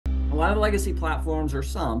lot of the legacy platforms, or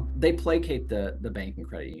some, they placate the bank and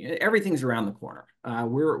credit union. Everything's around the corner.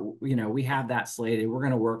 We have that slated. We're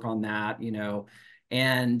going to work on that,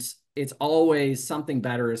 and it's always something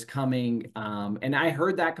better is coming. And I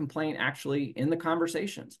heard that complaint actually in the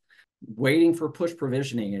conversations. Waiting for push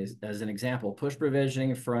provisioning as an example, push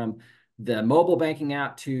provisioning from the mobile banking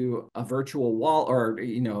app to a virtual wall, or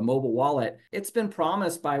a mobile wallet. It's been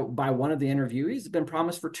promised by one of the interviewees. It's been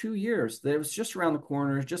promised for 2 years. That it was just around the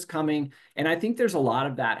corner, just coming. And I think there's a lot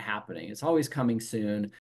of that happening. It's always coming soon.